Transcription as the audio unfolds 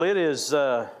It is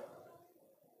the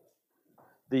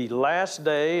last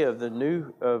day of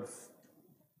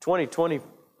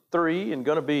 2023, and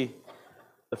going to be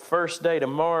the first day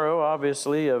tomorrow,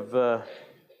 obviously, of the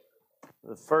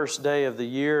first day of the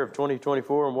year of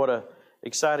 2024. And what a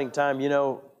exciting time!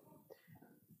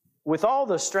 With all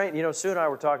the strength, Sue and I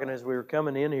were talking as we were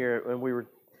coming in here, and we were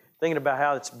thinking about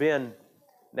how it's been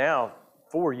now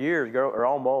 4 years, or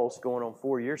almost going on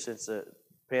 4 years since the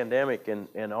pandemic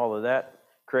and all of that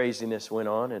craziness went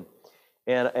on,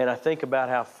 and I think about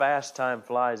how fast time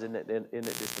flies, isn't it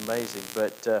just amazing?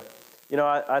 But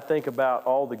I think about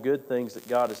all the good things that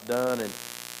God has done,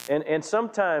 and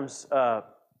sometimes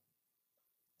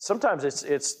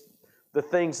it's the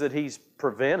things that He's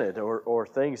prevented or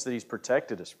things that He's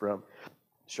protected us from.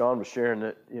 Sean was sharing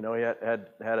that he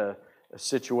had a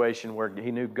situation where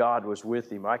he knew God was with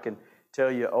him. I can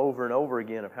tell you over and over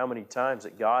again of how many times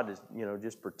that God has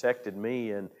just protected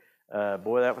me, and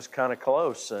boy, that was kind of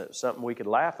close. Something we could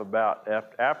laugh about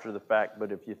after the fact,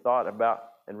 but if you thought about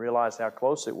and realized how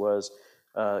close it was,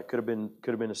 it could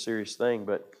have been a serious thing.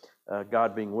 But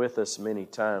God being with us many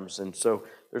times, and so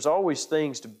there's always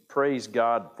things to praise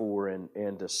God for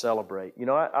and to celebrate.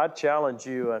 I challenge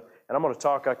you, and I'm going to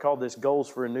talk. I call this goals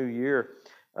for a new year.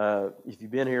 If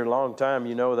you've been here a long time,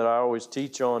 you know that I always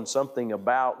teach on something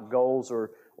about goals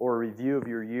or a review of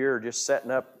your year, or just setting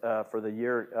up for the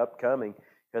year upcoming.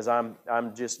 Because I'm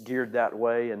just geared that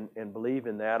way and believe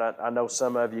in that. I know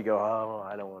some of you go, oh,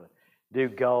 I don't want to do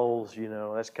goals.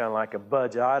 That's kind of like a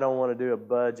budget. I don't want to do a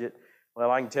budget. Well,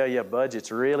 I can tell you a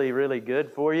budget's really, really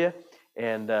good for you,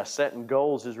 and setting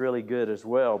goals is really good as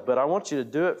well. But I want you to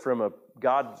do it from a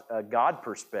God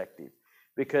perspective,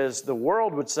 because the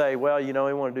world would say, well, we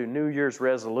want to do New Year's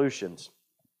resolutions.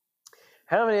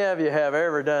 How many of you have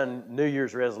ever done New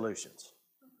Year's resolutions?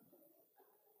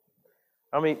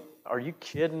 I mean, are you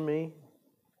kidding me?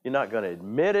 You're not going to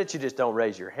admit it. You just don't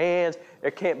raise your hands. There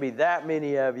can't be that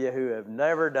many of you who have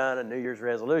never done a New Year's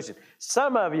resolution.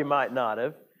 Some of you might not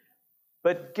have,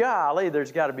 but golly,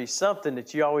 there's got to be something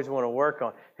that you always want to work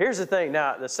on. Here's the thing.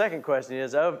 Now, the second question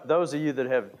is, of those of you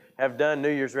that have done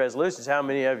New Year's resolutions, how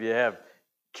many of you have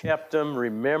kept them,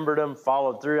 remembered them,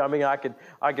 followed through? I mean, I could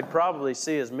probably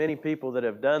see as many people that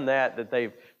have done that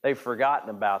they've forgotten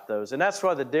about those. And that's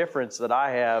why the difference that I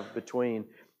have between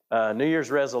New Year's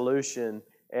resolution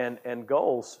and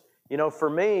goals. For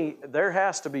me, there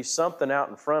has to be something out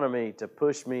in front of me to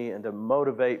push me and to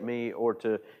motivate me, or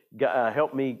to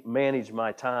help me manage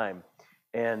my time.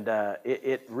 And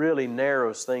it really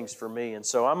narrows things for me. And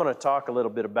so I'm going to talk a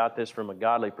little bit about this from a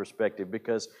godly perspective,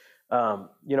 because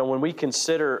when we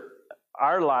consider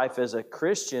our life as a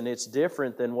Christian, it's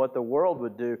different than what the world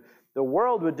would do. The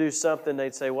world would do something,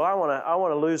 they'd say, well, I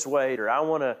want to lose weight, or I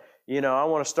want to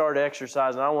start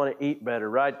exercising, I want to eat better,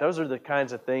 right? Those are the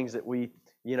kinds of things that we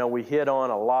hit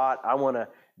on a lot. I want to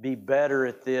be better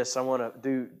at this. I want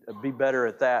to be better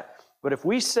at that. But if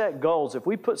we set goals, if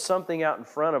we put something out in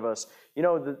front of us,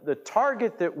 the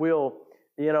target that we'll,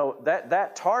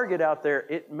 that target out there,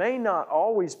 it may not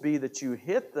always be that you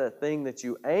hit the thing that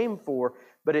you aim for,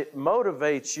 but it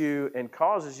motivates you and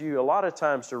causes you a lot of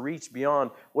times to reach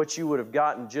beyond what you would have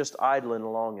gotten just idling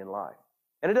along in life.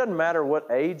 And it doesn't matter what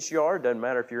age you are. It doesn't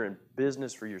matter if you're in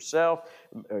business for yourself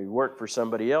or you work for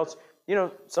somebody else.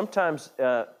 Sometimes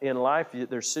in life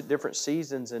there's different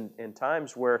seasons and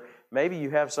times where maybe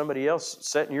you have somebody else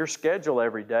setting your schedule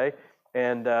every day,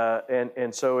 and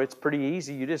so it's pretty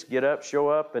easy. You just get up, show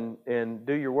up, and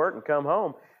do your work and come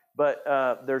home. But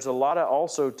there's a lot of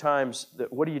also times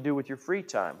that, what do you do with your free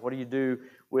time? What do you do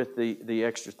with the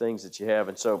extra things that you have?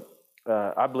 And so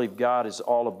I believe God is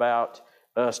all about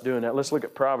us doing that. Let's look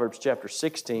at Proverbs chapter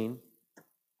 16. And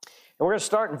we're going to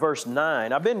start in verse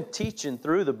 9. I've been teaching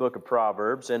through the book of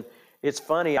Proverbs, and it's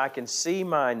funny, I can see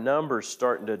my numbers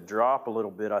starting to drop a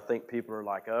little bit. I think people are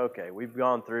like, okay, we've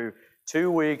gone through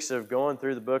 2 weeks of going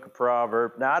through the book of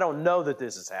Proverbs. Now, I don't know that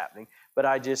this is happening, but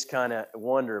I just kind of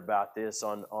wonder about this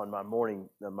on my morning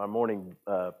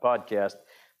podcast,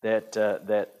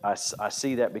 that I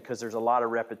see that because there's a lot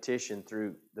of repetition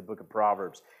through the book of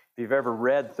Proverbs. If you've ever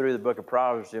read through the book of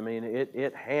Proverbs, I mean,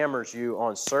 it hammers you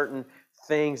on certain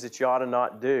things that you ought to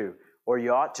not do, or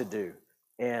you ought to do.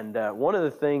 And one of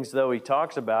the things, though, he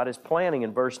talks about is planning.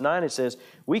 In verse 9, it says,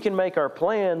 we can make our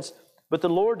plans, but the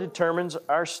Lord determines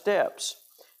our steps.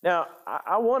 Now,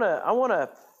 I want to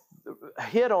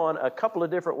hit on a couple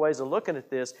of different ways of looking at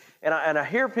this. And I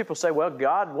hear people say, well,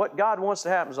 what God wants to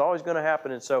happen is always going to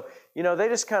happen. And so, they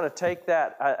just kind of take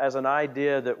that as an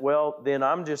idea that, well, then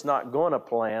I'm just not going to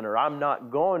plan, or I'm not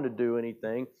going to do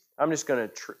anything. I'm just going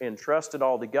to entrust it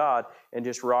all to God and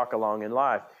just rock along in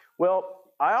life. Well,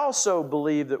 I also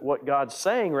believe that what God's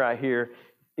saying right here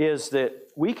is that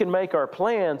we can make our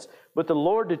plans, but the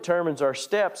Lord determines our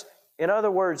steps. In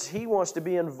other words, He wants to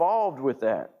be involved with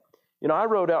that. You know, I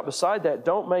wrote out beside that,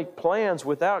 don't make plans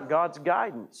without God's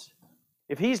guidance.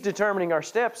 If He's determining our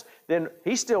steps, then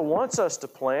He still wants us to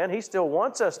plan. He still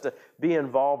wants us to be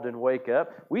involved and wake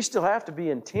up. We still have to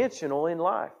be intentional in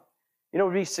life. You know,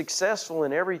 to be successful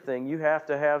in everything, you have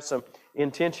to have some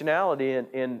intentionality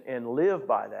and live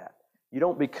by that. You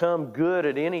don't become good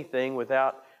at anything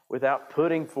without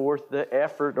putting forth the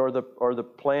effort or the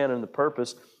plan and the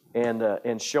purpose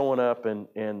and showing up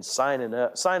and signing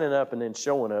up and then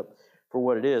showing up for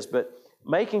what it is. But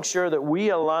making sure that we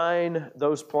align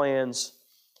those plans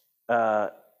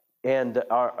as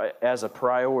a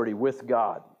priority with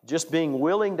God. Just being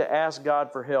willing to ask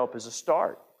God for help is a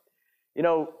start. You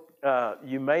know,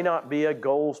 you may not be a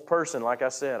goals person. Like I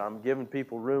said, I'm giving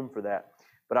people room for that.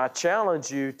 But I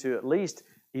challenge you to at least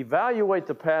evaluate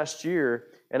the past year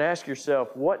and ask yourself,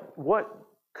 what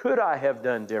could I have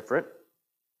done different?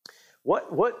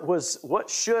 What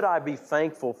should I be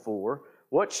thankful for?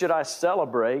 What should I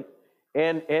celebrate?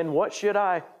 And what should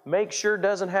I make sure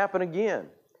doesn't happen again?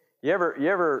 You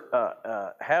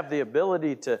ever have the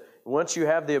ability to, once you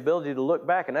have the ability to look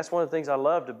back, and that's one of the things I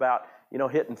loved about, you know,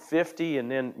 hitting 50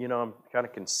 and then, you know, I kind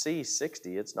of can see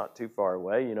 60. It's not too far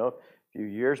away, you know, a few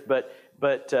years. But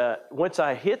once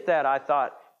I hit that, I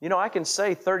thought, you know, I can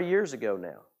say 30 years ago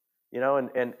now, you know,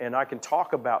 and I can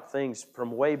talk about things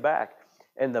from way back.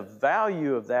 And the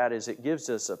value of that is it gives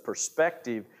us a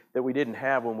perspective that we didn't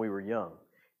have when we were young.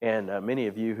 And many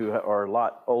of you who are a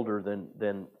lot older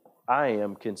than I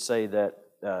am can say that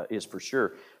is for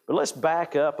sure. But let's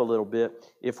back up a little bit.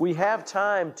 If we have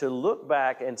time to look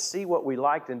back and see what we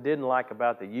liked and didn't like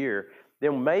about the year,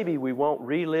 then maybe we won't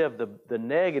relive the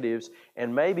negatives,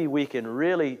 and maybe we can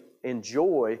really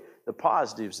enjoy the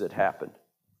positives that happened.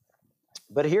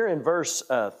 But here in verse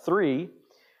 3,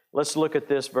 let's look at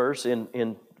this verse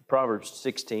in Proverbs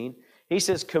 16. He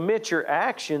says, commit your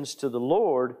actions to the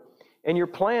Lord, and your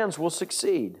plans will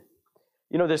succeed.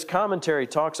 You know, this commentary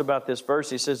talks about this verse.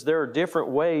 He says there are different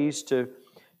ways to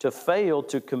fail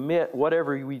to commit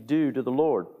whatever we do to the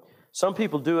Lord. Some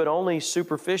people do it only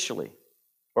superficially,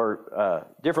 or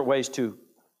different ways to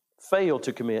fail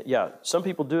to commit. Yeah, some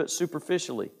people do it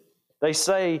superficially. They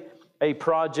say a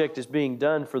project is being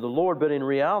done for the Lord, but in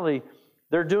reality,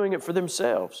 they're doing it for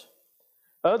themselves.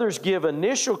 Others give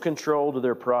initial control to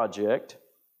their project,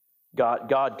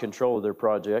 God control of their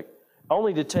project,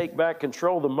 only to take back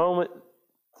control the moment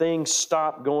things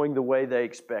stop going the way they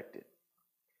expected.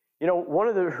 You know, one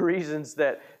of the reasons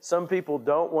that some people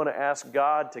don't want to ask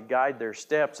God to guide their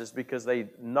steps is because they're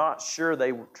not sure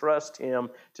they trust Him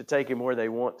to take Him where they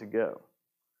want to go.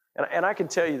 And I can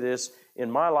tell you this,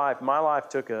 in my life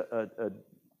took a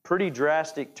pretty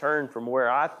drastic turn from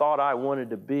where I thought I wanted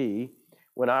to be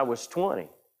when I was 20.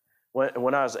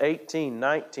 When I was 18,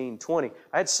 19, 20,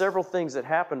 I had several things that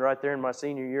happened right there in my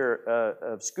senior year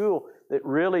of school that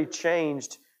really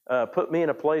changed, put me in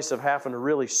a place of having to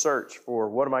really search for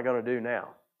what am I going to do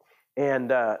now. And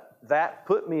that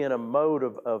put me in a mode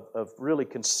of really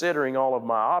considering all of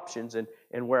my options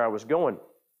and where I was going.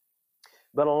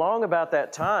 But along about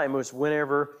that time was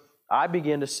whenever I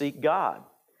began to seek God.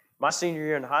 My senior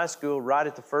year in high school, right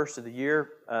at the first of the year,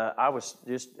 I was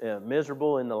just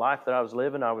miserable in the life that I was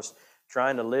living. I was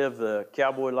trying to live the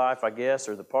cowboy life, I guess,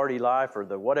 or the party life, or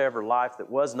the whatever life that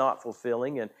was not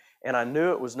fulfilling. And I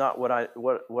knew it was not what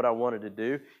I wanted to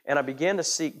do. And I began to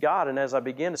seek God. And as I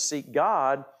began to seek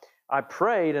God, I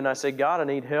prayed and I said, God, I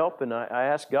need help. And I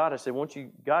asked God, I said,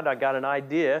 God, I got an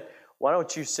idea. Why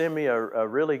don't you send me a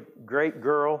really great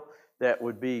girl that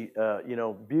would be,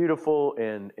 beautiful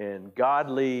and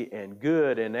godly and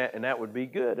good, and that would be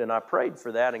good. And I prayed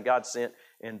for that, and God sent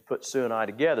and put Sue and I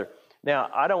together.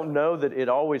 Now, I don't know that it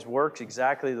always works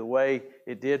exactly the way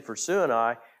it did for Sue and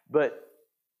I, but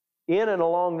in and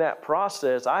along that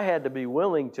process, I had to be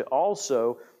willing to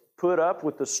also put up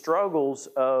with the struggles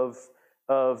of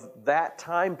that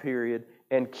time period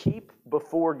and keep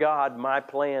before God my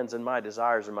plans and my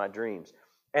desires and my dreams,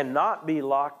 and not be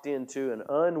locked into an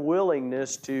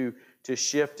unwillingness to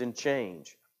shift and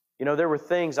change. You know, there were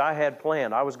things I had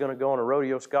planned. I was going to go on a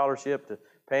rodeo scholarship to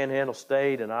Panhandle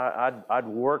State, and I'd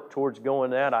work towards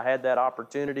going that. I had that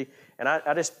opportunity, and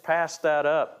I just passed that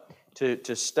up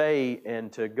to stay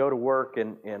and to go to work,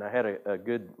 and I had a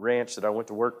good ranch that I went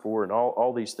to work for, and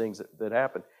all these things that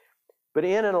happened. But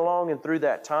in and along and through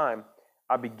that time,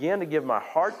 I began to give my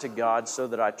heart to God so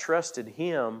that I trusted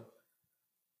Him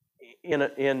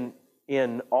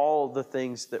in all the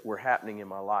things that were happening in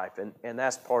my life. And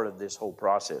that's part of this whole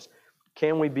process.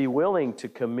 can we be willing to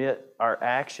commit our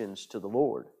actions to the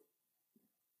Lord?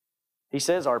 He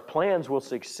says our plans will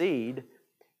succeed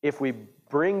if we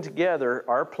bring together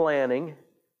our planning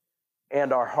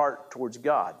and our heart towards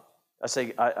God.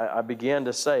 I began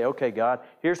to say, okay, God,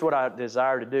 here's what I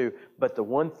desire to do, but the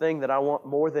one thing that I want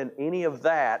more than any of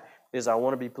that is I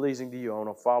want to be pleasing to you. I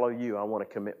want to follow you. I want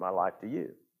to commit my life to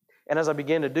you. And as I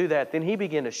began to do that, then He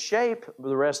began to shape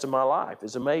the rest of my life.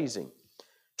 It's amazing.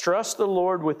 Trust the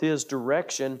Lord with His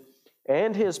direction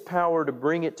and His power to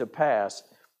bring it to pass,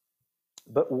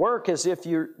 but work as if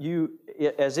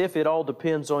it all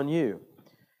depends on you.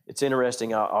 It's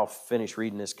interesting. I'll finish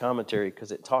reading this commentary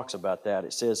because it talks about that.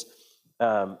 It says,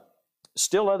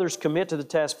 still others commit to the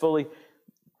task fully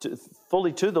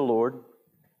to the Lord,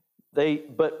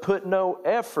 but put no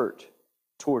effort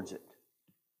towards it.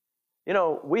 You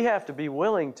know, we have to be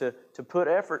willing to put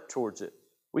effort towards it.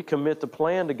 We commit the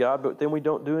plan to God, but then we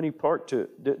don't do any part to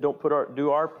it. Do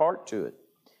our part to it.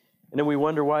 And then we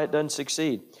wonder why it doesn't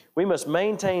succeed. We must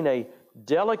maintain a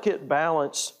delicate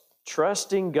balance,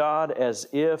 trusting God as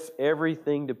if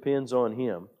everything depends on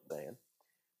Him,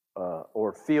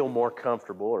 or feel more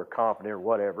comfortable or confident or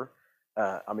whatever.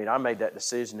 I made that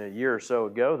decision a year or so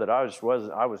ago that I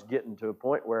was getting to a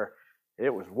point where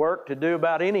it was work to do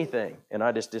about anything, and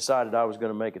I just decided I was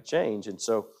going to make a change. And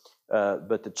so,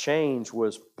 but the change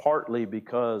was partly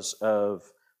because of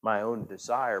my own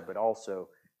desire, but also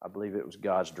I believe it was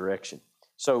God's direction.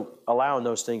 So allowing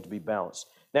those things to be balanced.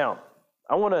 Now,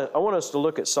 I want us to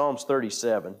look at Psalms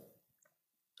 37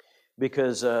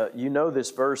 because you know this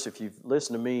verse if you've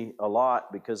listened to me a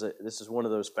lot, because this is one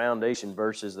of those foundation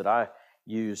verses that I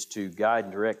use to guide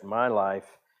and direct my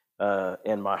life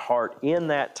and my heart in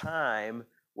that time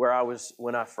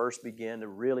when I first began to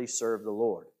really serve the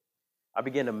Lord. I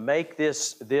began to make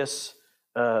this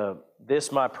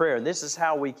my prayer, and this is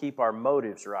how we keep our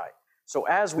motives right. So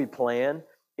as we plan,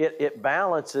 it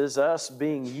balances us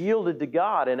being yielded to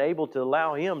God and able to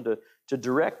allow Him to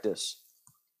direct us.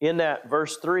 In that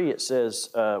verse 3, it says,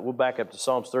 we'll back up to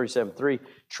Psalms 37:3,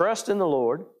 trust in the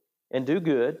Lord and do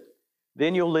good,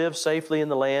 then you'll live safely in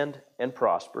the land and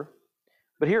prosper.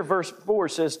 But here verse 4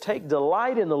 says, take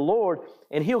delight in the Lord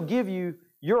and He'll give you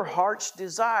your heart's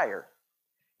desire.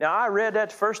 Now, I read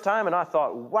that the first time and I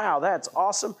thought, wow, that's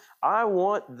awesome. I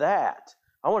want that.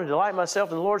 I want to delight myself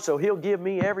in the Lord so He'll give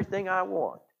me everything I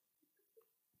want.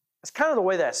 That's kind of the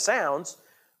way that sounds,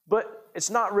 but it's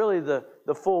not really the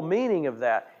full meaning of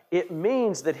that. It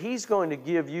means that He's going to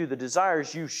give you the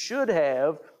desires you should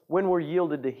have when we're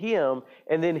yielded to Him,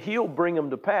 and then He'll bring them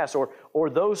to pass, or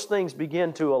those things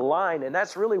begin to align. And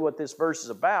that's really what this verse is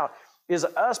about, is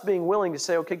us being willing to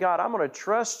say, okay, God, I'm going to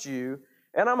trust you,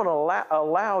 and I'm going to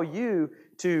allow you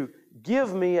to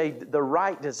give me the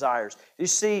right desires. You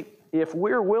see, if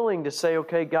we're willing to say,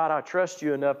 okay, God, I trust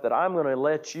you enough that I'm going to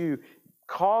let you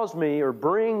cause me or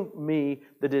bring me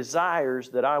the desires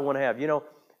that I want to have. You know,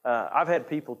 I've had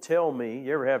people tell me,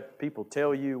 you ever have people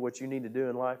tell you what you need to do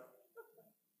in life?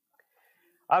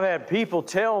 I've had people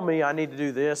tell me I need to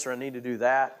do this or I need to do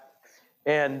that.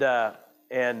 And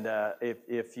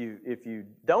if you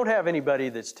don't have anybody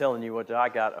that's telling you what to,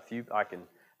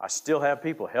 I still have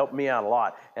people help me out a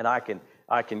lot, and I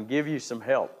can give you some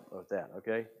help with that,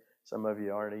 okay? Some of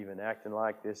you aren't even acting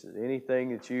like this is anything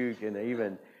that you can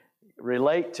even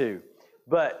relate to.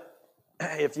 But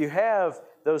if you have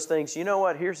those things, you know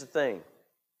what? Here's the thing.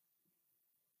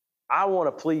 I want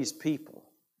to please people,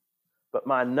 but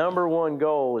my number one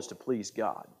goal is to please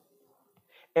God.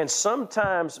 And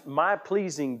sometimes my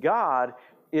pleasing God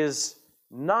is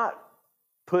not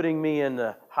putting me in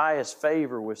the highest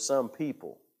favor with some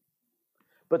people.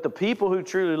 But the people who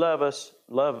truly love us,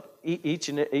 love each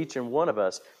and one of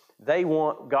us, they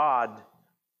want God,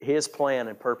 His plan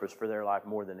and purpose for their life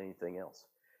more than anything else.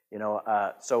 You know,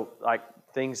 so like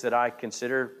things that I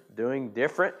consider doing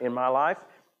different in my life,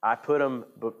 I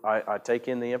take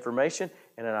in the information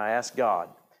and then I ask God.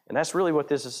 And that's really what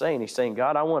this is saying. He's saying,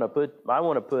 God, I want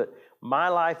to put my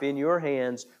life in your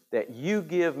hands, that you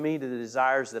give me the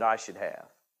desires that I should have.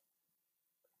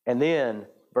 And then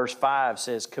verse 5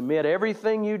 says, commit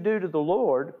everything you do to the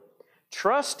Lord,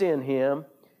 trust in Him,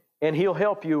 and He'll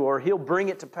help you, or He'll bring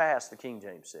it to pass, the King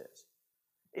James says.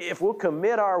 If we'll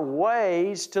commit our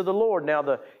ways to the Lord. Now,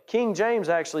 the King James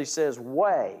actually says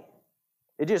way.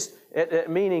 It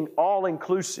meaning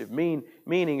all-inclusive,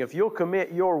 meaning if you'll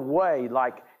commit your way,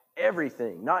 like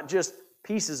everything, not just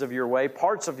pieces of your way,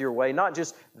 parts of your way, not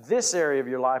just this area of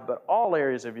your life, but all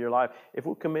areas of your life, if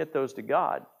we'll commit those to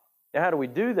God. Now, how do we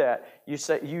do that?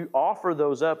 You offer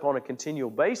those up on a continual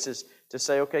basis to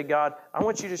say, okay, God, I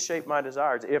want you to shape my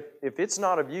desires. If it's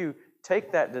not of you,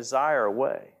 take that desire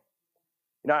away.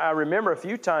 You know, I remember a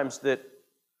few times that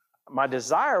my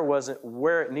desire wasn't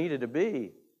where it needed to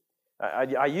be.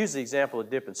 I use the example of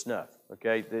dipping snuff,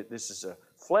 okay? This is a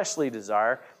fleshly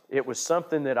desire. It was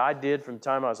something that I did from the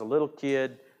time I was a little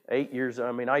kid, 8 years old.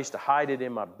 I mean, I used to hide it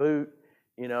in my boot.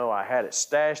 You know, I had it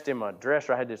stashed in my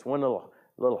dresser. I had this one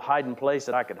little hiding place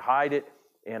that I could hide it,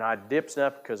 and I dipped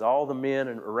snuff because all the men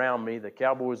around me, the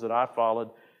cowboys that I followed,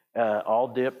 all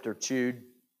dipped or chewed.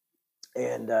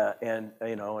 And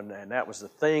you know, and that was the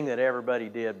thing that everybody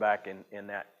did back in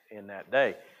that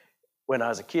day when I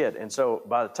was a kid. And so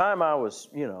by the time I was,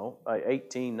 you know,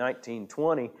 18, 19,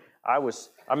 20, I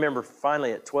remember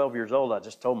finally at 12 years old, I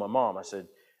just told my mom, I said,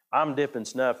 I'm dipping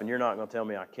snuff and you're not going to tell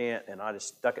me I can't. And I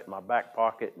just stuck it in my back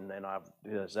pocket, and then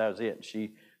that was it. And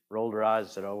she rolled her eyes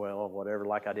and said, oh, well, whatever,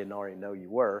 like I didn't already know you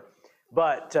were.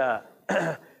 But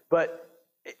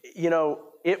you know,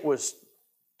 it was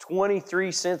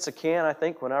 23 cents a can, I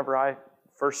think, whenever I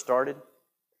first started.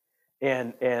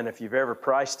 And if you've ever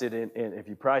priced it, and if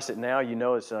you price it now, you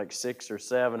know it's like $6 or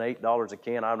 $7, $8 a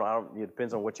can. I don't, it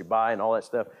depends on what you buy and all that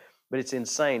stuff. But it's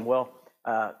insane. Well,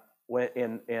 when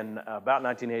in about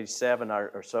 1987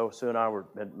 or so, Sue and I were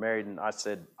married, and I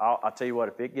said, I'll tell you what,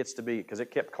 if it gets to be, because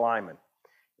it kept climbing.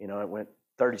 You know, it went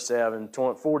 37,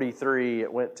 43.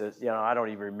 It went to, you know, I don't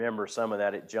even remember some of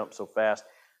that. It jumped so fast.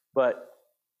 But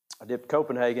I dipped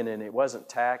Copenhagen, and it wasn't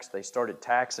taxed. They started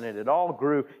taxing it. It all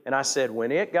grew. And I said,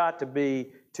 when it got to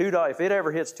be $2, if it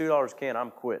ever hits $2 a can,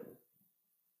 I'm quitting.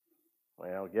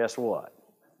 Well, guess what?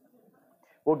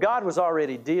 Well, God was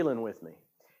already dealing with me.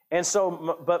 And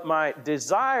so, but my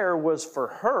desire was for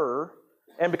her,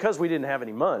 and because we didn't have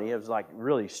any money, it was like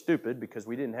really stupid because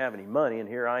we didn't have any money, and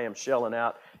here I am shelling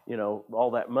out, you know,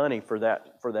 all that money for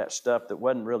that stuff that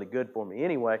wasn't really good for me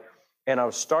anyway. And I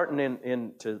was starting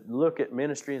to look at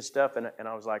ministry and stuff, and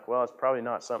I was like, well, it's probably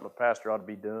not something a pastor ought to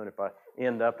be doing if I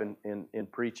end up in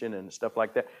preaching and stuff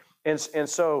like that. And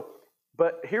so,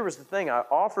 but here was the thing. I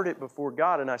offered it before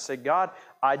God, and I said, God,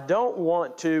 I don't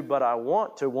want to, but I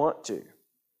want to.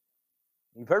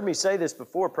 You've heard me say this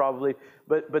before probably,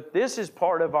 but this is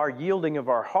part of our yielding of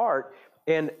our heart.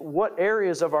 And what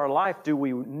areas of our life do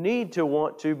we need to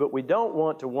want to, but we don't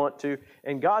want to?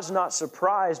 And God's not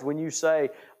surprised when you say,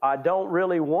 I don't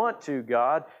really want to,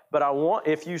 God, but I want.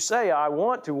 If you say, I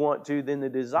want to, then the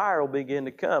desire will begin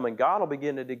to come, and God will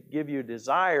begin to give you a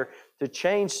desire to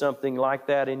change something like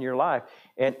that in your life.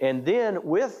 And then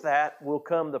with that will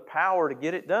come the power to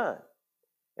get it done.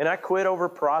 And I quit over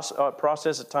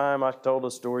process of time. I told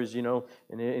those stories, you know,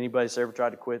 and anybody that's ever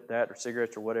tried to quit that or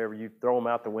cigarettes or whatever, you throw them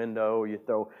out the window.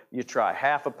 You try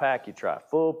half a pack, you try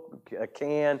a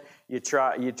can, you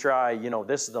try, you know,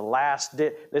 this is the last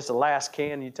dip, this is the last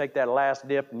can. You take that last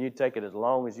dip and you take it as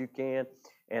long as you can.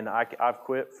 And I've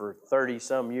quit for 30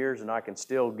 some years, and I can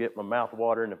still get my mouth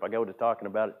watering if I go to talking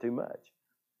about it too much.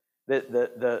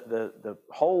 The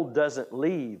hold doesn't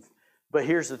leave. But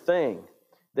here's the thing.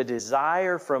 The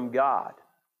desire from God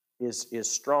is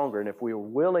stronger. And if we are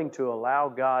willing to allow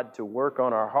God to work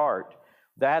on our heart,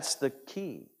 that's the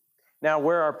key. Now,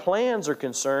 where our plans are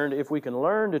concerned, if we can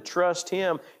learn to trust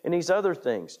Him in these other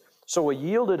things. So a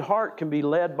yielded heart can be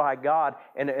led by God.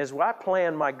 And as I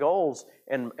plan my goals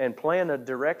and plan a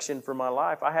direction for my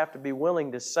life, I have to be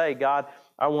willing to say, God,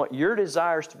 I want your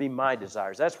desires to be my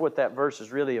desires. That's what that verse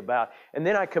is really about. And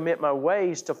then I commit my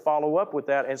ways to follow up with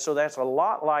that. And so that's a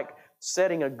lot like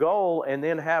setting a goal and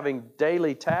then having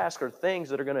daily tasks or things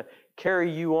that are going to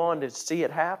carry you on to see it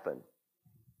happen.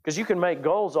 Because you can make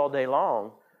goals all day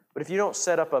long, but if you don't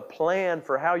set up a plan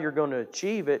for how you're going to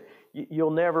achieve it,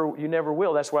 you never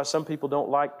will. That's why some people don't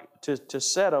like to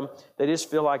set them. They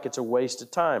just feel like it's a waste of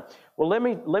time. Well,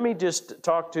 let me just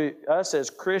talk to us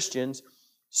as Christians,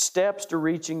 steps to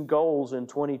reaching goals in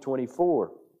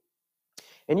 2024.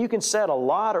 And you can set a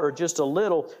lot or just a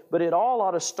little, but it all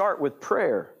ought to start with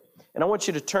prayer. And I want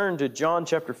you to turn to John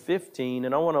chapter 15,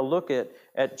 and I want to look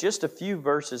at just a few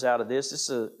verses out of this.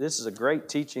 This is a great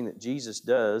teaching that Jesus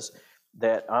does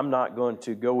that I'm not going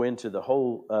to go into the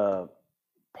whole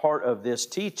part of this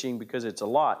teaching because it's a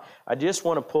lot. I just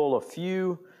want to pull a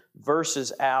few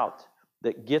verses out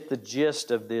that get the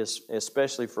gist of this,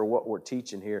 especially for what we're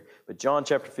teaching here. But John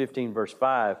chapter 15, verse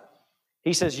 5,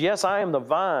 he says, yes, I am the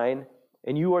vine,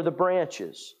 and you are the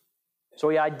branches. So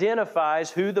he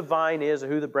identifies who the vine is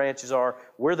and who the branches are.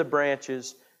 We're the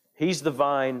branches. He's the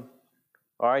vine.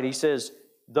 All right, he says,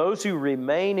 those who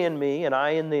remain in me and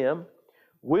I in them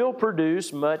will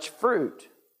produce much fruit.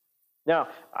 Now,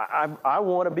 I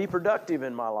want to be productive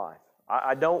in my life.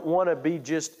 I don't want to be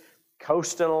just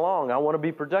coasting along. I want to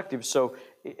be productive. So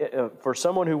for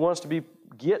someone who wants to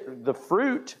get the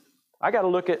fruit, I got to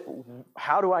look at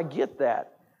how do I get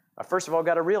that? I first of all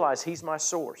got to realize He's my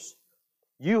source.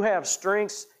 You have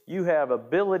strengths, you have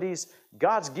abilities.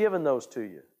 God's given those to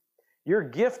you. You're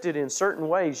gifted in certain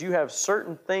ways. You have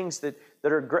certain things that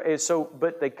are great,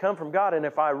 but they come from God. And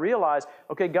if I realize,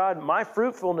 okay, God, my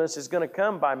fruitfulness is going to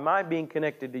come by my being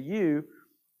connected to you,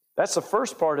 that's the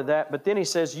first part of that. But then He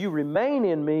says, you remain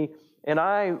in me, and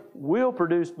I will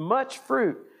produce much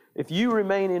fruit if you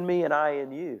remain in me and I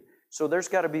in you. So there's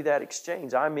got to be that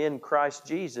exchange. I'm in Christ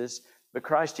Jesus, but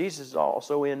Christ Jesus is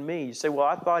also in me. You say, well,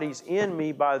 I thought He's in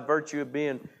me by virtue of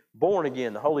being born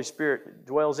again. The Holy Spirit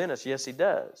dwells in us. Yes, He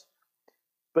does.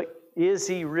 But is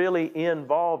He really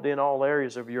involved in all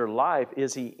areas of your life?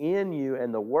 Is He in you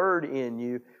and the Word in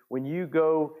you when you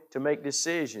go to make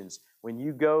decisions, when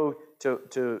you go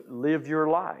to live your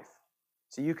life?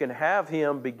 So you can have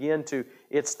Him begin to,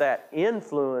 it's that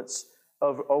influence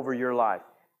over your life.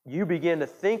 You begin to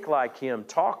think like Him,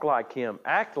 talk like Him,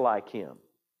 act like Him.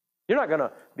 You're not going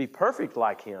to be perfect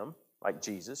like Him, like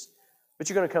Jesus, but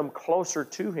you're going to come closer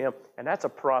to Him, and that's a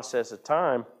process of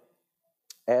time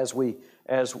as we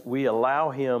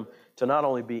allow Him to not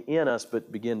only be in us,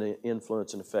 but begin to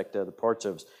influence and affect other parts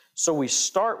of us. So we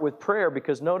start with prayer,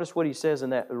 because notice what He says in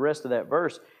the rest of that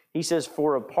verse. He says,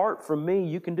 for apart from me,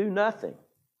 you can do nothing.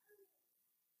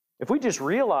 If we just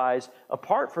realize,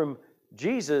 apart from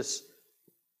Jesus,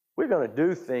 we're going to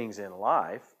do things in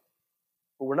life,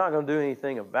 but we're not going to do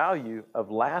anything of value, of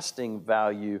lasting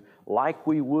value, like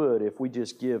we would if we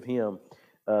just give Him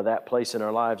that place in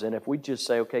our lives. And if we just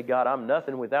say, okay, God, I'm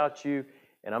nothing without you,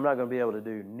 and I'm not going to be able to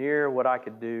do near what I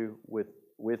could do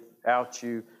without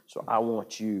you, so I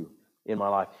want you in my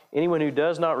life. Anyone who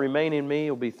does not remain in me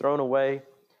will be thrown away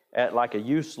like a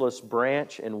useless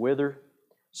branch and wither.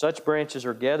 Such branches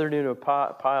are gathered into a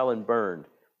pile and burned.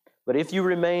 But if you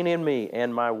remain in me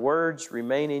and my words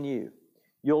remain in you,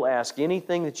 you'll ask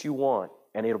anything that you want,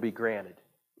 and it'll be granted.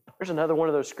 There's another one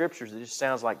of those scriptures that just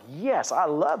sounds like, yes, I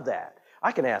love that.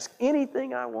 I can ask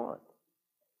anything I want.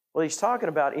 Well, He's talking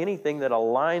about anything that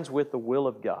aligns with the will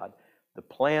of God, the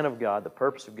plan of God, the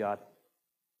purpose of God.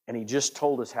 And He just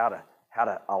told us how to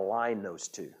align those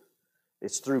two.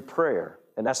 It's through prayer,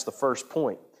 and that's the first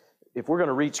point. If we're going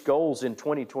to reach goals in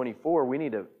 2024, we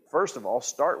need to, first of all,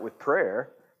 start with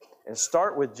prayer and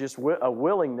start with just a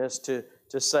willingness to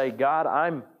say, God,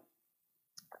 I'm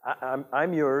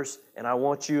yours, and I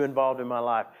want you involved in my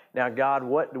life. Now, God,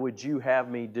 what would you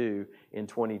have me do in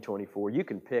 2024? You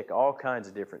can pick all kinds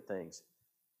of different things.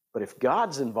 But if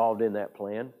God's involved in that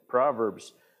plan,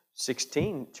 Proverbs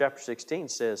 16, chapter 16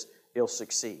 says He'll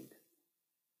succeed.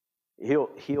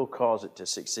 He'll cause it to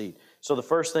succeed. So the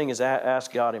first thing is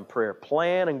ask God in prayer.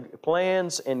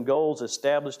 Plans and goals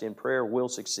established in prayer will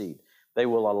succeed. They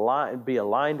will be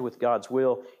aligned with God's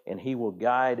will, and He will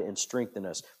guide and strengthen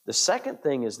us. The second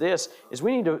thing is this: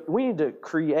 we need to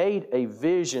create a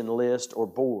vision list or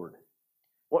board.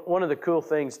 One of the cool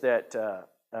things that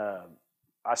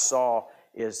I saw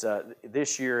is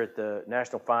this year at the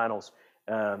national finals,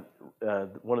 one of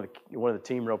the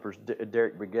team ropers,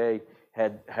 Derek Brigade,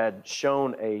 had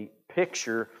shown a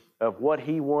picture of what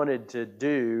he wanted to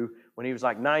do when he was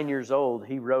like 9 years old.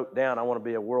 He wrote down, "I want to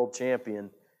be a world champion."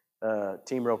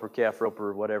 Team roper, calf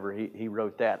roper, whatever. He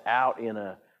wrote that out in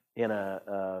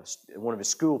one of his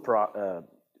school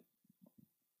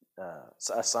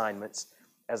assignments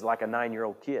as like a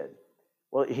 9-year-old kid.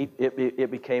 Well, it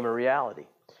became a reality.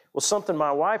 Well, something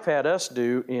my wife had us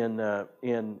do and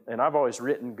I've always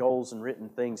written goals and written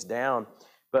things down,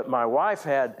 but my wife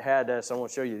had us. I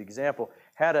want to show you the example.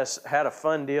 Had a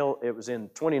fun deal. It was in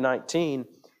 2019.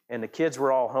 And the kids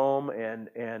were all home,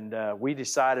 and we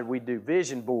decided we'd do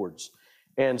vision boards.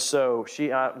 And so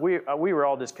we were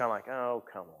all just kind of like, oh,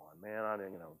 come on, man, I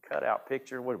didn't, cut out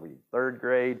picture. What are we, third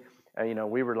grade?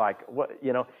 We were like, what,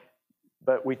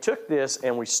 But we took this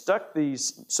and we stuck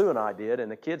these. Sue and I did, and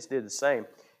the kids did the same.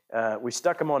 We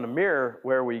stuck them on the mirror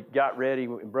where we got ready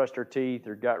and brushed our teeth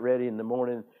or got ready in the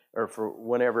morning or for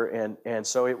whenever, and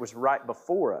so it was right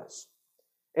before us.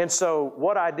 And so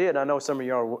what I did, I know some of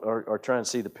y'all are trying to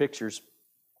see the pictures,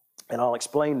 and I'll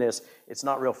explain this. It's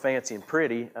not real fancy and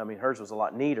pretty. I mean, hers was a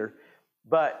lot neater.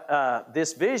 But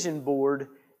this vision board,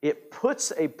 it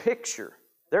puts a picture.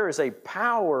 There is a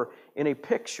power in a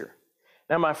picture.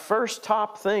 Now, my first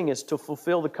top thing is to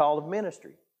fulfill the call of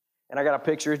ministry. And I got a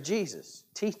picture of Jesus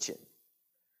teaching.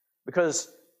 Because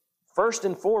first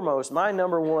and foremost, my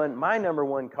number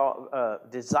one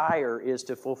desire is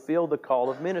to fulfill the call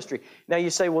of ministry. Now you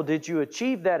say, well, did you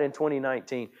achieve that in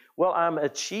 2019? Well, I'm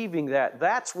achieving that.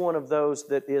 That's one of those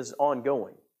that is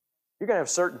ongoing. You're going to have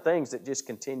certain things that just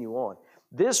continue on.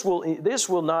 This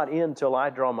will not end till I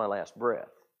draw my last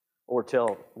breath or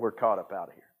till we're caught up out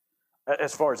of here.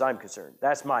 as far as I'm concerned.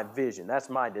 That's my vision. That's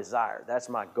my desire. That's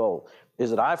my goal, is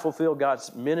that I fulfill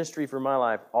God's ministry for my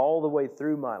life all the way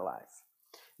through my life.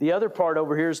 The other part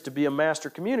over here is to be a master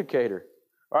communicator.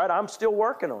 All right, I'm still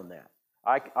working on that.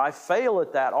 I fail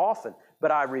at that often,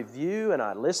 but I review and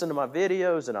I listen to my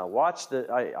videos and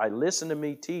I listen to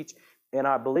me teach, and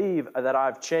I believe that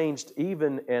I've changed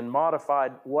even and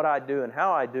modified what I do and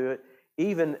how I do it,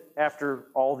 even after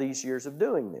all these years of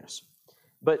doing this.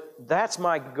 But that's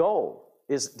my goal,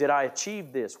 is did I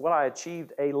achieve this? Well, I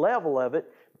achieved a level of it,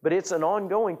 but it's an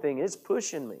ongoing thing. It's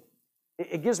pushing me.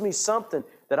 It gives me something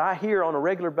that I hear on a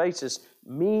regular basis,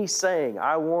 me saying,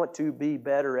 I want to be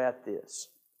better at this.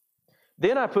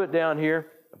 Then I put down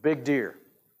here a big deer.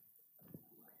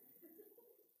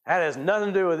 That has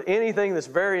nothing to do with anything that's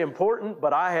very important,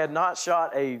 but I had not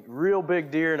shot a real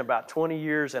big deer in about 20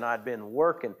 years, and I'd been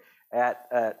working at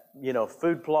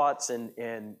food plots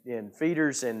and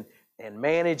feeders and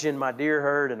managing my deer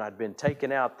herd, and I'd been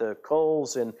taking out the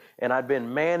culls and I'd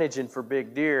been managing for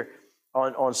big deer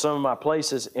on some of my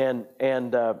places, and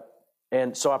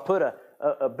so I put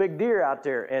a big deer out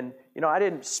there, and I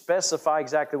didn't specify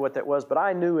exactly what that was, but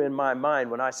I knew in my mind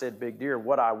when I said big deer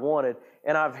what I wanted,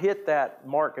 and I've hit that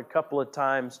mark a couple of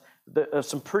times.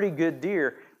 Some pretty good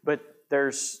deer, but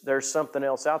there's something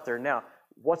else out there. Now,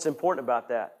 what's important about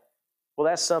that? Well,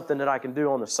 that's something that I can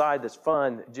do on the side that's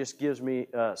fun. It just gives me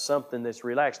something that's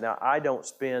relaxed. Now,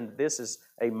 this is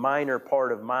a minor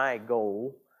part of my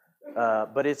goal,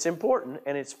 but it's important,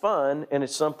 and it's fun, and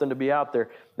it's something to be out there.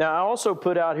 Now, I also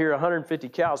put out here 150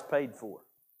 cows paid for.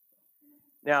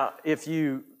 Now, if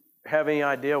you have any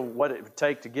idea what it would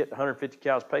take to get 150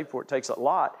 cows paid for, it takes a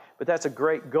lot, but that's a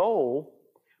great goal.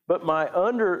 But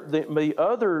the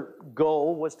other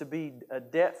goal was to be a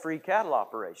debt-free cattle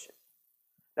operation.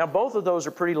 Now, both of those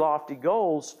are pretty lofty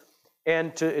goals,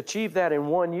 and to achieve that in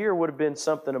 1 year would have been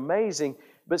something amazing.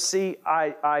 But see,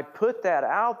 I put that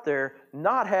out there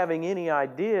not having any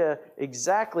idea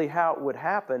exactly how it would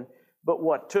happen, but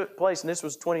what took place, and this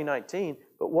was 2019,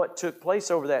 but what took place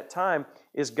over that time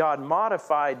is God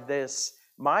modified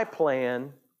my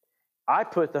plan. I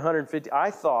put the 150, I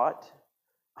thought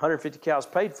 150 cows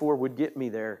paid for would get me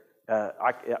there,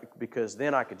 because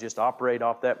then I could just operate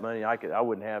off that money. I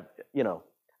wouldn't have,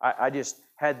 I just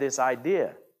had this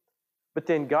idea. But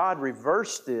then God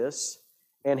reversed this,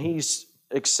 and He's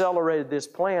accelerated this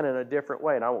plan in a different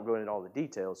way. And I won't go into all the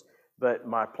details, but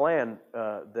my plan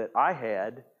that I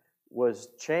had was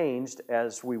changed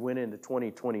as we went into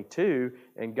 2022,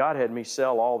 and God had me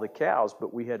sell all the cows,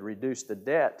 but we had reduced the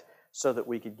debt so that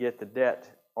we could get the debt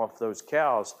off those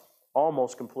cows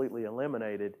almost completely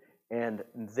eliminated, and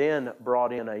then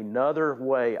brought in another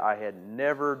way I had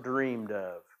never dreamed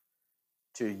of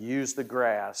to use the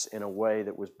grass in a way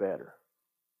that was better.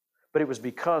 But it was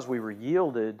because we were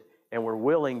yielded and were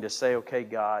willing to say, okay,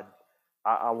 God,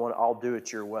 I'll do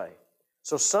it your way.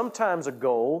 So sometimes a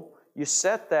goal, you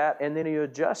set that and then you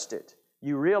adjust it.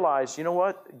 You realize, you know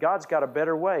what? God's got a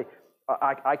better way.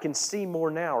 I can see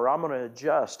more now, or I'm going to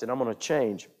adjust and I'm going to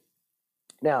change.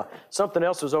 Now, something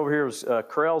else was over here was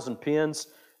corrals and pins.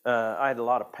 I had a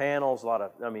lot of panels,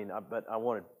 but I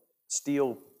wanted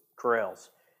steel corrals.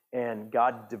 And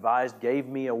God gave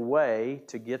me a way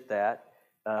to get that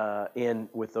in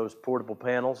with those portable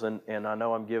panels. And I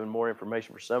know I'm giving more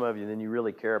information for some of you than you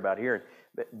really care about hearing.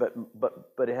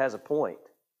 But it has a point.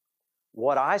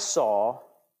 What I saw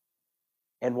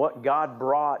and what God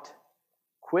brought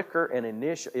quicker and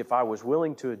initial, if I was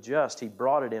willing to adjust, He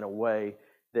brought it in a way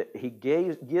that He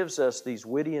gives us these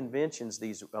witty inventions,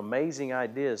 these amazing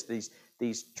ideas,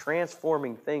 these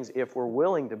transforming things, if we're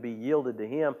willing to be yielded to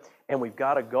Him and we've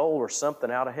got a goal or something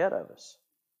out ahead of us.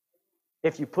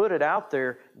 If you put it out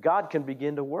there, God can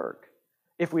begin to work.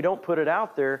 If we don't put it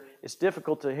out there, it's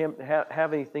difficult to Him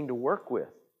have anything to work with.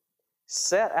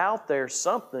 Set out there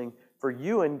something for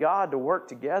you and God to work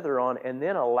together on, and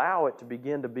then allow it to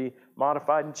begin to be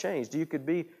modified and changed. It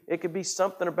could be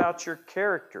something about your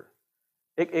character.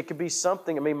 It could be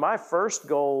something. My first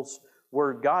goals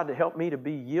were, God, to help me to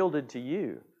be yielded to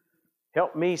you.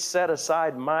 Help me set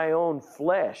aside my own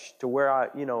flesh to where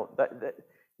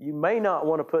you may not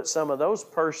want to put some of those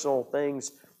personal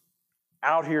things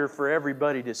out here for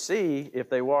everybody to see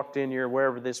if they walked in here,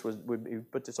 wherever this would be,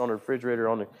 put this on the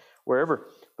refrigerator, wherever.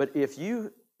 But if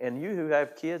you who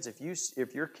have kids,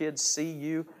 if your kids see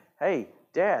you, hey,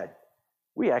 Dad,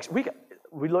 we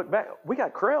look back, we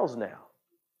got corrals now.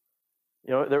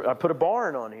 I put a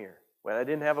barn on here. Well, I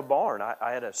didn't have a barn.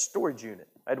 I had a storage unit.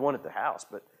 I had one at the house,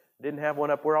 but I didn't have one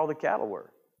up where all the cattle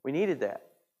were. We needed that.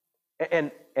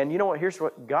 And you know what? Here's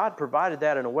what God provided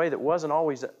that in a way that wasn't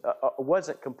always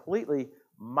wasn't completely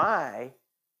my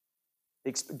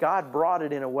God brought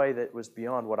it in a way that was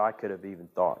beyond what I could have even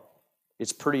thought.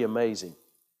 It's pretty amazing.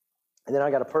 And then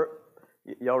I got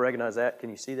y'all recognize that? Can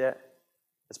you see that?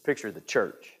 It's a picture of the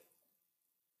church.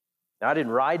 Now, I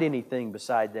didn't write anything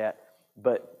beside that,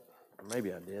 but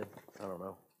maybe I did. I don't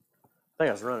know. I think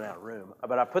I was running out of room.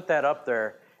 But I put that up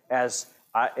there as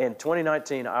in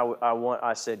 2019.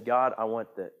 I said, God, I want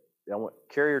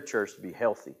Carrier Church to be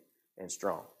healthy and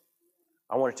strong.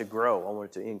 I want it to grow. I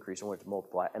want it to increase. I want it to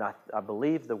multiply. And I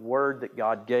believe the word that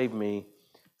God gave me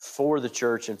for the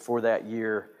church and for that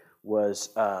year was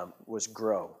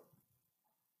grow.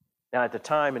 Now, at the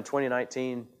time in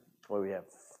 2019, we have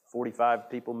 45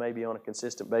 people maybe on a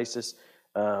consistent basis,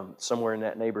 somewhere in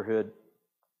that neighborhood.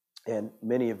 And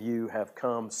many of you have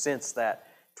come since that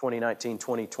 2019,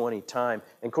 2020 time.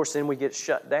 And of course, then we get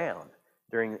shut down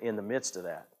in the midst of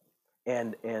that.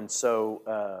 And so,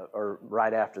 or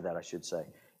right after that, I should say.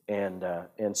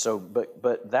 And so,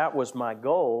 but that was my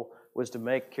goal, was to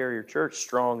make Carrier Church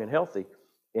strong and healthy.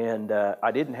 And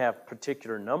I didn't have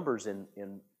particular numbers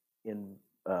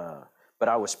but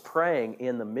I was praying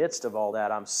in the midst of all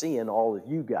that. I'm seeing all of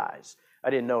you guys. I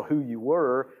didn't know who you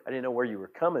were. I didn't know where you were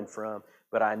coming from,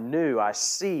 but I knew I was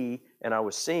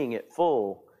seeing it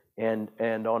full and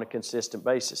on a consistent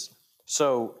basis.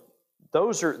 So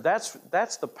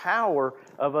that's the power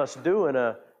of us doing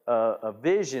a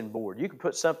vision board. You can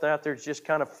put something out there that's just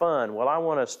kind of fun. Well, I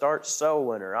want to start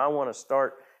sewing, or I want to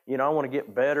start, I want to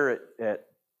get better at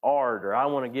art, or I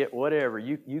want to get whatever.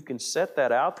 You can set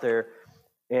that out there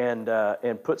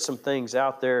and put some things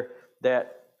out there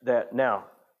that now,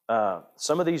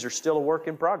 some of these are still a work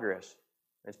in progress.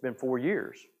 It's been 4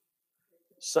 years.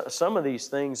 Some of these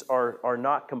things are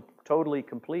not totally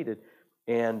completed.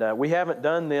 And we haven't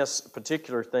done this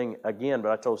particular thing again,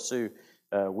 but I told Sue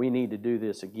we need to do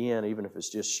this again, even if it's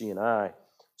just she and I,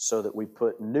 so that we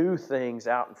put new things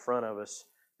out in front of us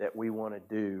that we want to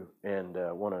do and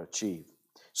want to achieve.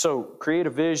 So create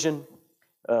a vision.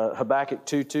 Habakkuk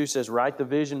 2:2 says, write the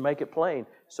vision, make it plain,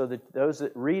 so that those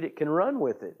that read it can run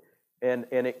with it, and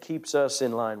it keeps us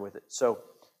in line with it. So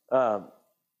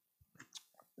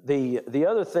the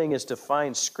other thing is to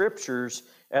find scriptures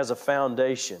as a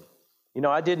foundation.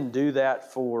 I didn't do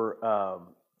that for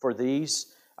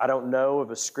these. I don't know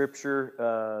of a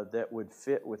scripture that would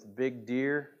fit with big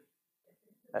deer.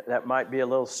 That might be a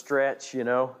little stretch,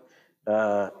 Do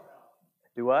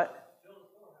what?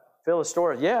 Phyllis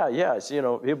Torres, yeah.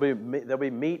 There'll be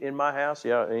meat in my house.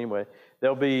 Yeah. Anyway,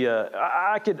 there'll be.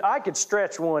 I could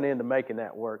stretch one into making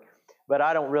that work, but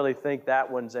I don't really think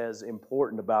that one's as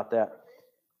important about that.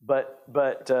 But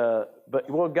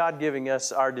God giving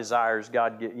us our desires,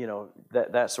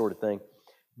 that sort of thing.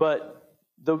 But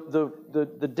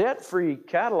the debt-free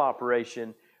cattle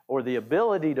operation, or the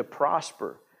ability to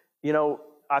prosper,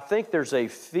 I think there's a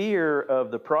fear of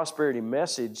the prosperity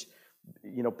message.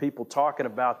 People talking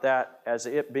about that as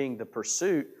it being the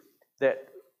pursuit that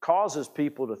causes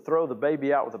people to throw the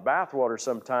baby out with the bathwater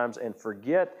sometimes and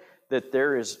forget that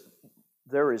there is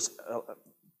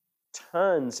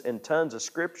tons and tons of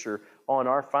scripture on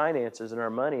our finances and our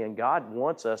money, and God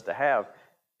wants us to have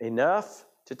enough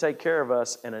to take care of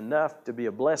us and enough to be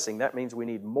a blessing. That means we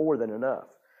need more than enough.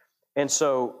 And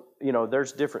so,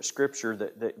 there's different scripture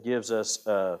that gives us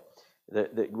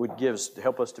that would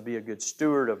help us to be a good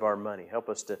steward of our money, help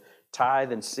us to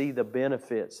tithe and see the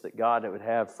benefits that God would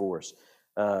have for us.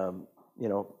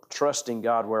 Trusting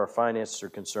God where our finances are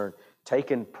concerned,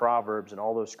 taking Proverbs and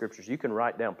all those scriptures. You can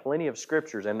write down plenty of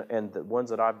scriptures, and the ones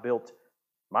that I've built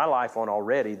my life on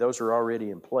already, those are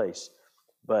already in place.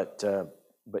 But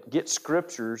get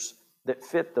scriptures that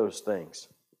fit those things.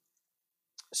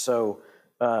 So,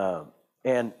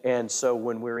 and so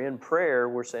when we're in prayer,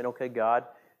 we're saying, okay, God,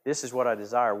 this is what I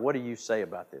desire. What do you say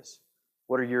about this?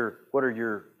 What are your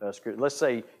scriptures? Let's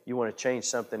say you want to change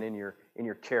something in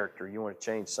your character. You want to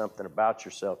change something about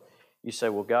yourself. You say,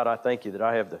 well, God, I thank you that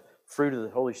I have the fruit of the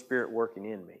Holy Spirit working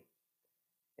in me.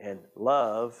 And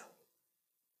love,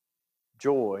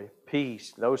 joy,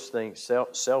 peace, those things,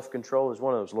 self-control is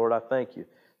one of those. Lord, I thank you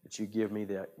that you give me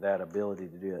that ability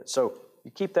to do that. So you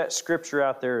keep that scripture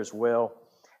out there as well,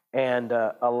 and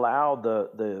allow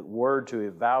the Word to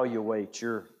evaluate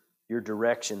your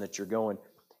direction that you're going.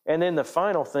 And then the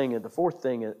final thing, and the fourth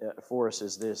thing for us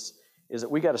is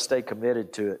that we got to stay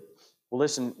committed to it. Well,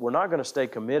 listen, we're not going to stay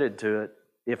committed to it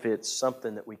if it's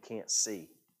something that we can't see.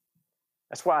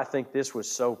 That's why I think this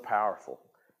was so powerful.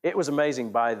 It was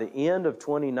amazing. By the end of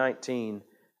 2019,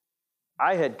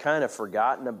 I had kind of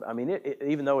forgotten. I mean,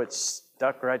 even though it's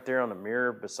stuck right there on the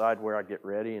mirror beside where I get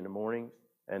ready in the morning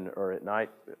or at night,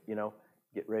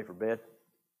 get ready for bed.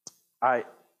 I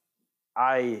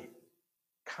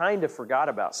kind of forgot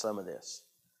about some of this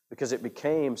because it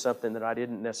became something that I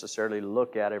didn't necessarily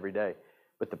look at every day.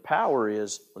 But the power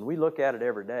is when we look at it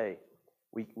every day,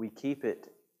 we keep it,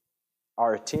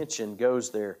 our attention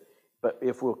goes there. But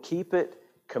if we'll keep it,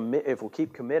 if we'll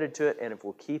keep committed to it, and if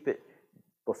we'll keep it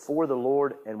before the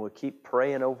Lord and we'll keep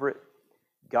praying over it,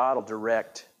 God will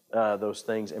direct those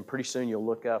things. And pretty soon you'll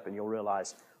look up and you'll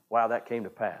realize, wow, that came to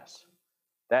pass.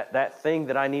 That thing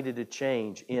that I needed to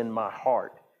change in my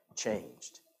heart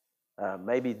changed.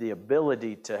 Maybe the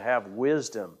ability to have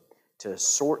wisdom to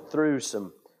sort through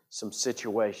some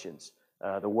situations,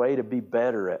 the way to be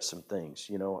better at some things.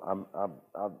 You know,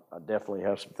 I definitely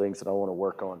have some things that I want to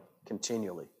work on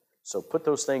continually. So put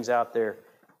those things out there.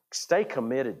 Stay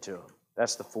committed to them.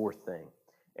 That's the fourth thing.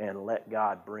 And let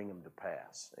God bring them to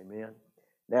pass. Amen.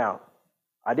 Now,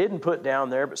 I didn't put down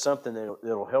there, but something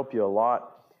that'll help you a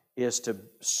lot is to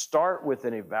start with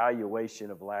an evaluation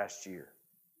of last year.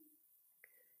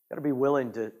 You've got to be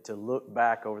willing to look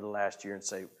back over the last year and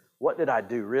say, what did I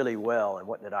do really well and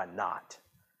what did I not?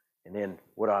 And then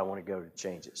what do I want to go to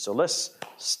change it? So let's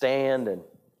stand,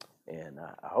 and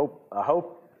I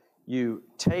hope you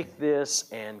take this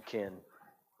and can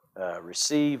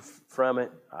receive from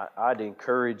it. I'd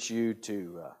encourage you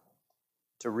to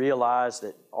realize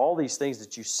that all these things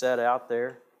that you set out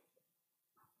there,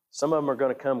 some of them are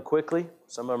going to come quickly.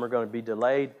 Some of them are going to be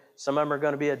delayed. Some of them are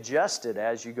going to be adjusted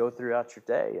as you go throughout your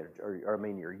day, or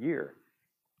your year.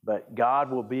 But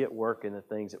God will be at work in the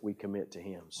things that we commit to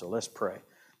Him. So let's pray.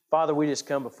 Father, we just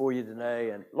come before you today.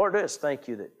 And Lord, I just thank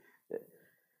you that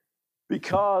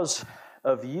because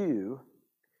of you,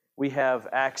 we have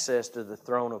access to the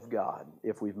throne of God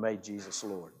if we've made Jesus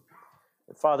Lord.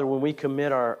 And Father, when we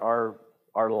commit our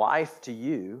life to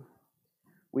you,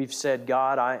 we've said,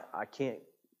 God, I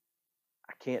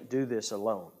can't do this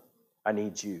alone. I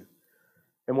need you.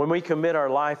 And when we commit our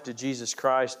life to Jesus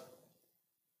Christ,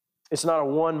 it's not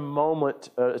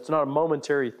it's not a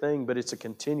momentary thing, but it's a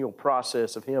continual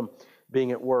process of Him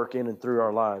being at work in and through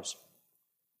our lives.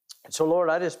 And so, Lord,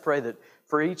 I just pray that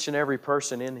for each and every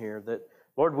person in here, that,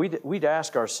 Lord, we'd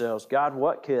ask ourselves, God,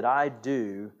 what could I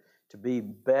do to be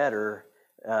better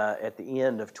at the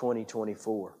end of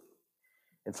 2024?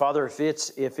 And Father, if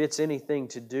it's anything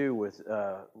to do with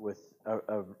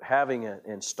having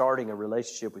and starting a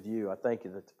relationship with you, I thank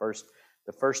you that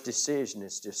the first decision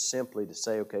is just simply to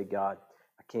say, okay, God,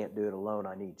 I can't do it alone.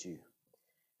 I need you.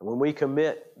 And when we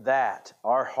commit that,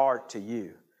 our heart to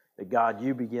you, that God,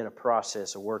 you begin a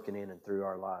process of working in and through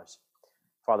our lives.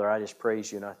 Father, I just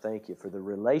praise you and I thank you for the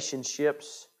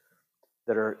relationships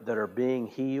that are being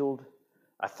healed.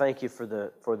 I thank you for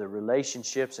the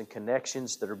relationships and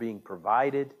connections that are being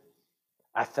provided.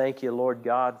 I thank you, Lord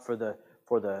God, for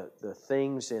the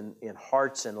things in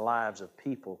hearts and lives of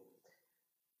people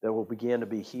that will begin to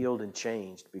be healed and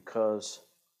changed because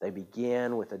they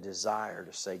began with a desire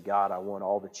to say, God, I want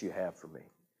all that you have for me.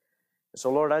 And so,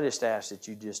 Lord, I just ask that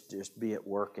you just be at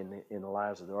work in the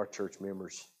lives of our church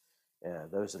members,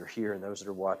 those that are here and those that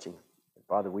are watching. And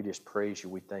Father, we just praise you.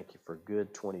 We thank you for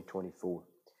good 2024.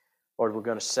 Lord, we're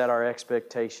going to set our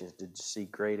expectations to see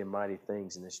great and mighty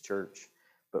things in this church,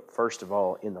 but first of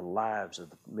all, in the lives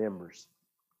of the members.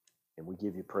 And we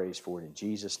give you praise for it in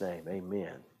Jesus' name.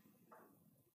 Amen.